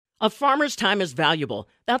A farmer's time is valuable.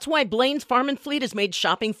 That's why Blaine's Farm and Fleet has made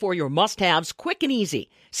shopping for your must-haves quick and easy.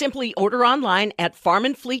 Simply order online at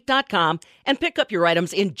farmandfleet.com and pick up your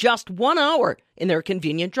items in just 1 hour in their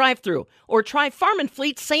convenient drive-thru. Or try Farm and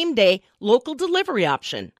Fleet's same-day local delivery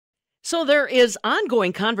option. So there is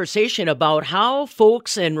ongoing conversation about how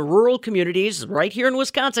folks in rural communities right here in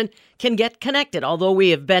Wisconsin can get connected. Although we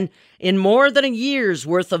have been in more than a year's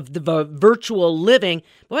worth of the virtual living,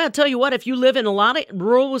 boy, I'll tell you what, if you live in a lot of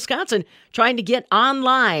rural Wisconsin, trying to get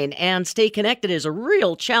online and stay connected is a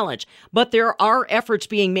real challenge. But there are efforts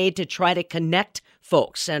being made to try to connect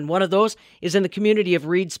folks, and one of those is in the community of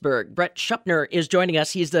Reedsburg. Brett Schupner is joining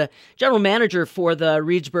us. He's the general manager for the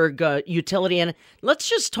Reedsburg utility, and let's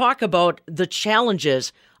just talk about the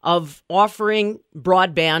challenges of offering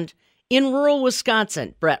broadband in rural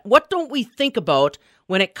Wisconsin. Brett, what don't we think about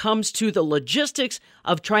when it comes to the logistics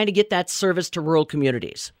of trying to get that service to rural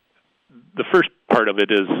communities? The first part of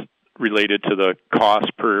it is related to the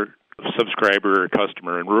cost per subscriber or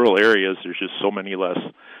customer. In rural areas, there's just so many less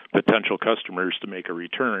potential customers to make a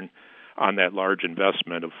return on that large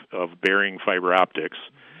investment of burying fiber optics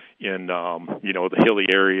in the hilly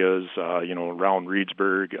areas, around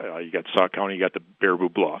Reedsburg. You got Sauk County, you got the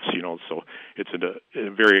Baraboo Bluffs, so it's a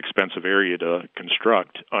very expensive area to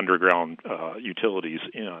construct underground utilities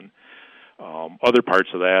in. Other parts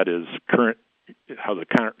of that is how the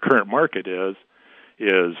current market is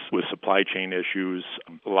with supply chain issues.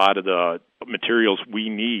 A lot of the materials we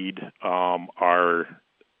need are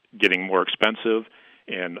getting more expensive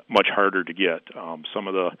and much harder to get. Some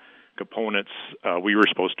of the components we were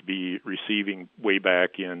supposed to be receiving way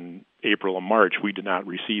back in April and March, we did not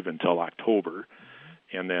receive until October.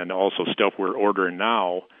 And then also stuff we're ordering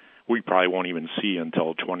now, we probably won't even see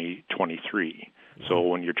until 2023. So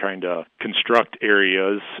when you're trying to construct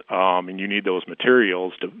areas and you need those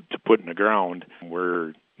materials to put in the ground,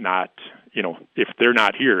 we're not, if they're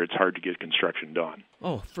not here, it's hard to get construction done.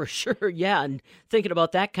 Oh, for sure, yeah, and thinking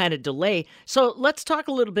about that kind of delay. So let's talk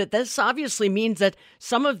a little bit. This obviously means that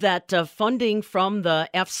some of that funding from the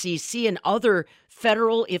FCC and other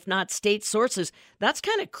federal, if not state sources, that's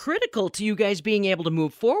kind of critical to you guys being able to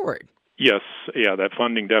move forward. Yes, yeah, that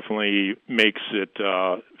funding definitely makes it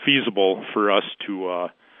feasible for us to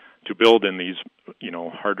build in these,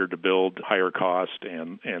 harder to build, higher cost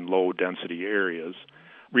and low density areas.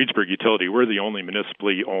 Reedsburg Utility, we're the only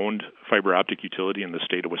municipally owned fiber optic utility in the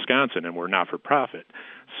state of Wisconsin, and we're not for profit.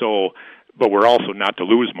 So, but we're also not to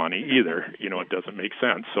lose money either. It doesn't make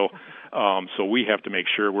sense. So, so we have to make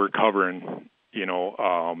sure we're covering,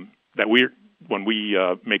 that when we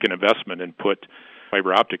make an investment and put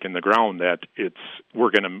fiber optic in the ground, that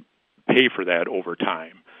we're going to pay for that over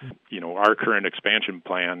time. Our current expansion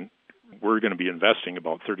plan, we're going to be investing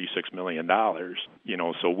about $36 million,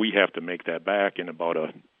 so we have to make that back in about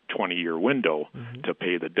a 20-year window to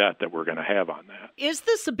pay the debt that we're going to have on that. Is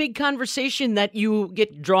this a big conversation that you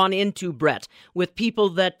get drawn into, Brett, with people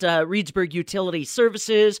that Reedsburg Utility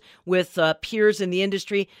Services, with peers in the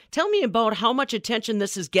industry? Tell me about how much attention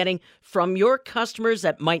this is getting from your customers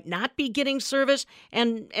that might not be getting service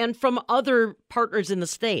and from other partners in the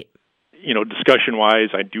state. Discussion-wise,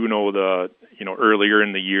 I do know earlier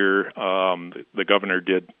in the year, the governor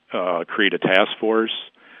did create a task force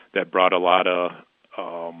that brought a lot of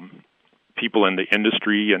people in the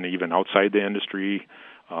industry and even outside the industry,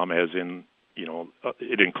 as in,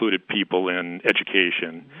 it included people in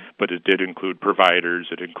education, but it did include providers.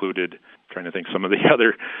 It included, trying to think, some of the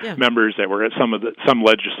other members that were some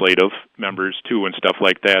legislative members too, and stuff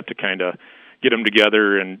like that, to kind of get them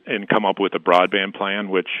together and come up with a broadband plan,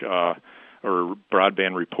 or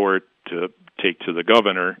broadband report to take to the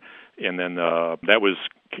governor. And then that was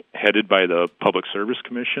headed by the Public Service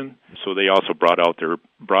Commission. So they also brought out their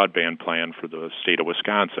broadband plan for the state of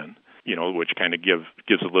Wisconsin, which kind of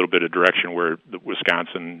gives a little bit of direction where the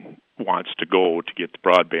Wisconsin wants to go to get the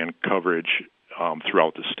broadband coverage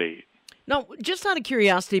throughout the state. Now, just out of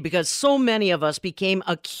curiosity, because so many of us became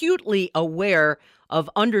acutely aware of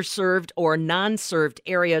underserved or non-served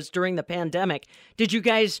areas during the pandemic, did you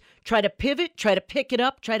guys try to pivot, try to pick it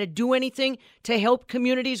up, try to do anything to help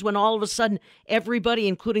communities when all of a sudden everybody,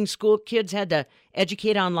 including school kids, had to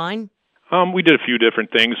educate online? We did a few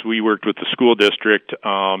different things. We worked with the school district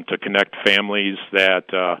to connect families that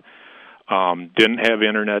didn't have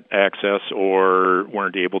internet access or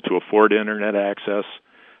weren't able to afford internet access,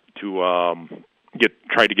 to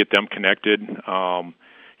try to get them connected.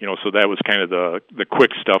 So that was kind of the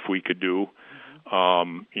quick stuff we could do.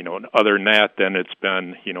 And other than that, then it's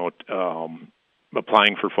been,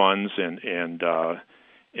 applying for funds and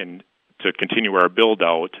to continue our build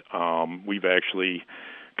out. We've actually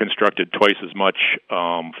constructed twice as much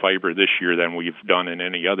fiber this year than we've done in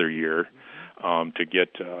any other year to get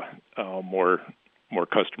more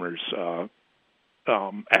customers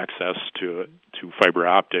access to fiber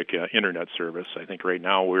optic internet service. I think right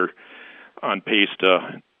now we're on pace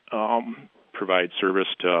to provide service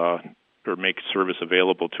to or make service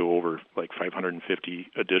available to over like 550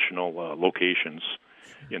 additional locations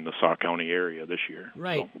in the Sauk County area this year.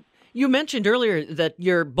 Right. So. You mentioned earlier that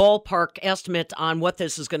your ballpark estimate on what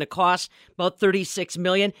this is going to cost, about $36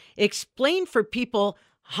 million. Explain for people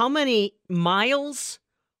how many miles,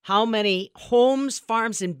 how many homes,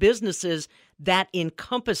 farms, and businesses that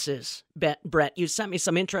encompasses, Brett. You sent me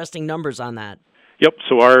some interesting numbers on that. Yep.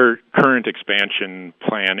 So our current expansion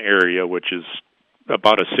plan area, which is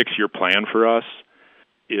about a 6-year plan for us,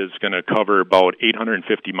 is going to cover about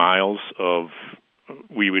 850 miles of,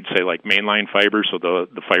 we would say, like mainline fiber, so the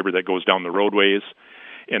fiber that goes down the roadways,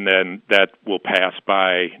 and then that will pass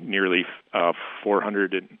by nearly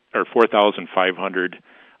 4,500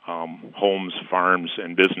 homes, farms,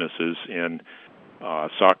 and businesses in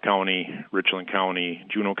Sauk County, Richland County,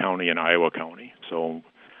 Juneau County, and Iowa County. So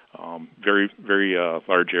very, very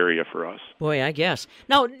large area for us. Boy, I guess.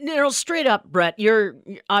 Now, straight up, Brett, you're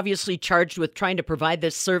obviously charged with trying to provide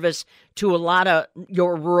this service to a lot of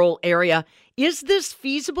your rural area. Is this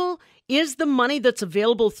feasible? Is the money that's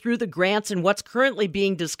available through the grants and what's currently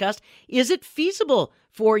being discussed, is it feasible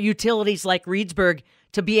for utilities like Reedsburg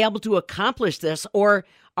to be able to accomplish this? Or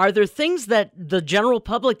are there things that the general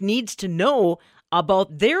public needs to know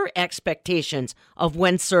about their expectations of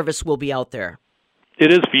when service will be out there?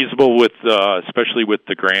 It is feasible with, especially with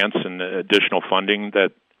the grants and the additional funding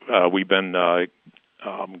that we've been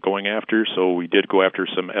going after. So we did go after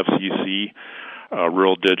some FCC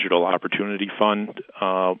Rural Digital Opportunity Fund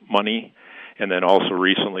money, and then also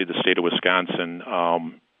recently the state of Wisconsin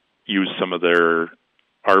used some of their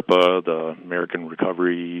ARPA, the American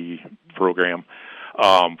Recovery Program,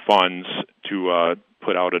 funds to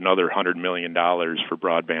put out another $100 million for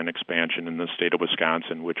broadband expansion in the state of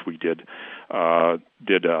Wisconsin, which we did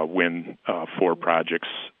win 4 projects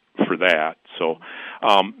for that. So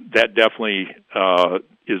that definitely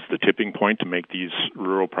is the tipping point to make these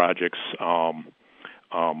rural projects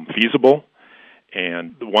feasible.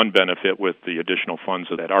 And the one benefit with the additional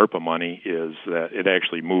funds of that ARPA money is that it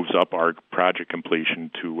actually moves up our project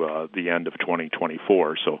completion to the end of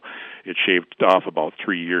 2024. So it shaved off about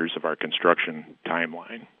 3 years of our construction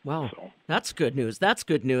timeline. Wow, so that's good news. That's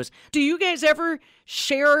good news. Do you guys ever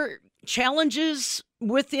share challenges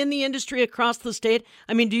within the industry across the state?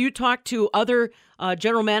 I mean, do you talk to other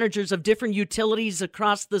general managers of different utilities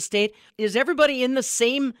across the state? Is everybody in the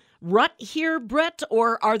same rut here, Brett,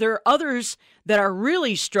 or are there others that are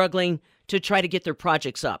really struggling to try to get their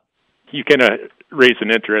projects up? You kind of raise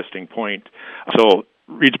an interesting point. So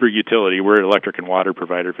Reedsburg Utility, we're an electric and water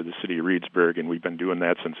provider for the city of Reedsburg, and we've been doing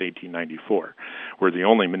that since 1894. We're the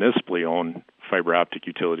only municipally owned fiber optic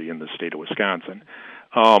utility in the state of Wisconsin.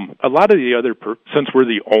 A lot of the other, since we're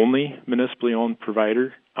the only municipally owned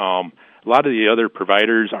provider, a lot of the other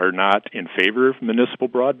providers are not in favor of municipal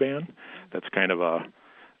broadband. That's kind of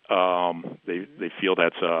they feel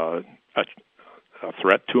that's a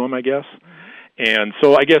threat to them, I guess. And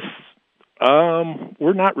so I guess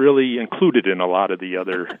we're not really included in a lot of the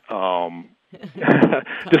other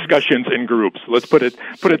discussions in groups. Let's put it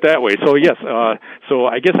that way. So yes, so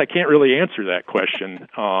I guess I can't really answer that question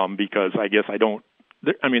because I guess I don't.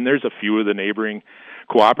 I mean, there's a few of the neighboring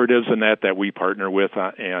cooperatives in that we partner with,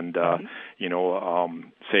 and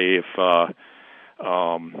say if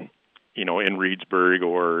in Reedsburg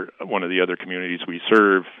or one of the other communities we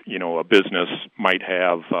serve, a business might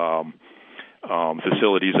have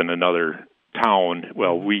facilities in another town.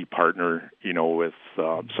 Well, we partner, with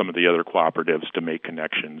some of the other cooperatives to make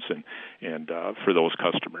connections and for those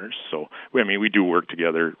customers. So, we do work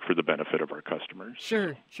together for the benefit of our customers.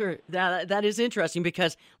 Sure. That is interesting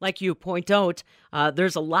because, like you point out,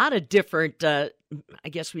 there's a lot of different, I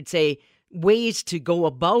guess we'd say, ways to go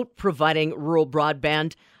about providing rural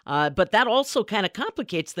broadband. But that also kind of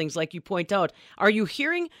complicates things, like you point out. Are you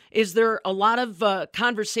hearing, is there a lot of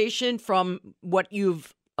conversation from what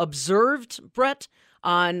you've observed, Brett,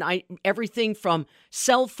 on everything from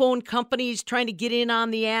cell phone companies trying to get in on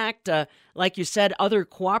the act, like you said, other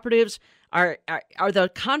cooperatives? Are the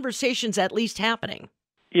conversations at least happening?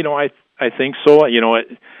 I think so.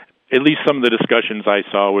 At least some of the discussions I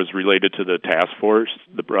saw was related to the task force,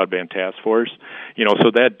 the broadband task force.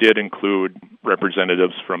 So that did include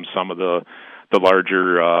representatives from some of the the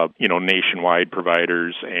larger, nationwide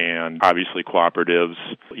providers, and obviously cooperatives,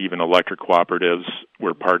 even electric cooperatives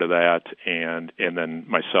were part of that, and then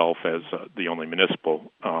myself as the only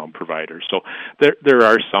municipal provider. So there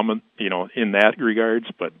are some, in that regards,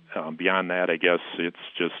 but beyond that, I guess it's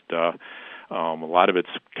just a lot of it's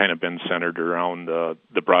kind of been centered around the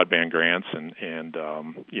broadband grants, and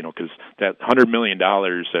because that $100 million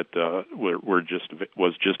that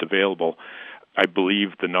was just available. I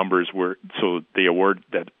believe the numbers were, so they award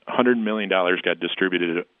that $100 million got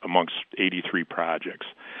distributed amongst 83 projects.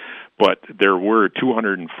 But there were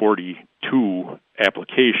 242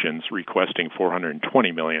 applications requesting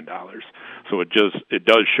 $420 million. So it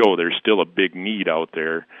does show there's still a big need out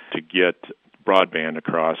there to get broadband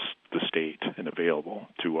across the state and available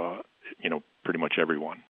to pretty much everyone.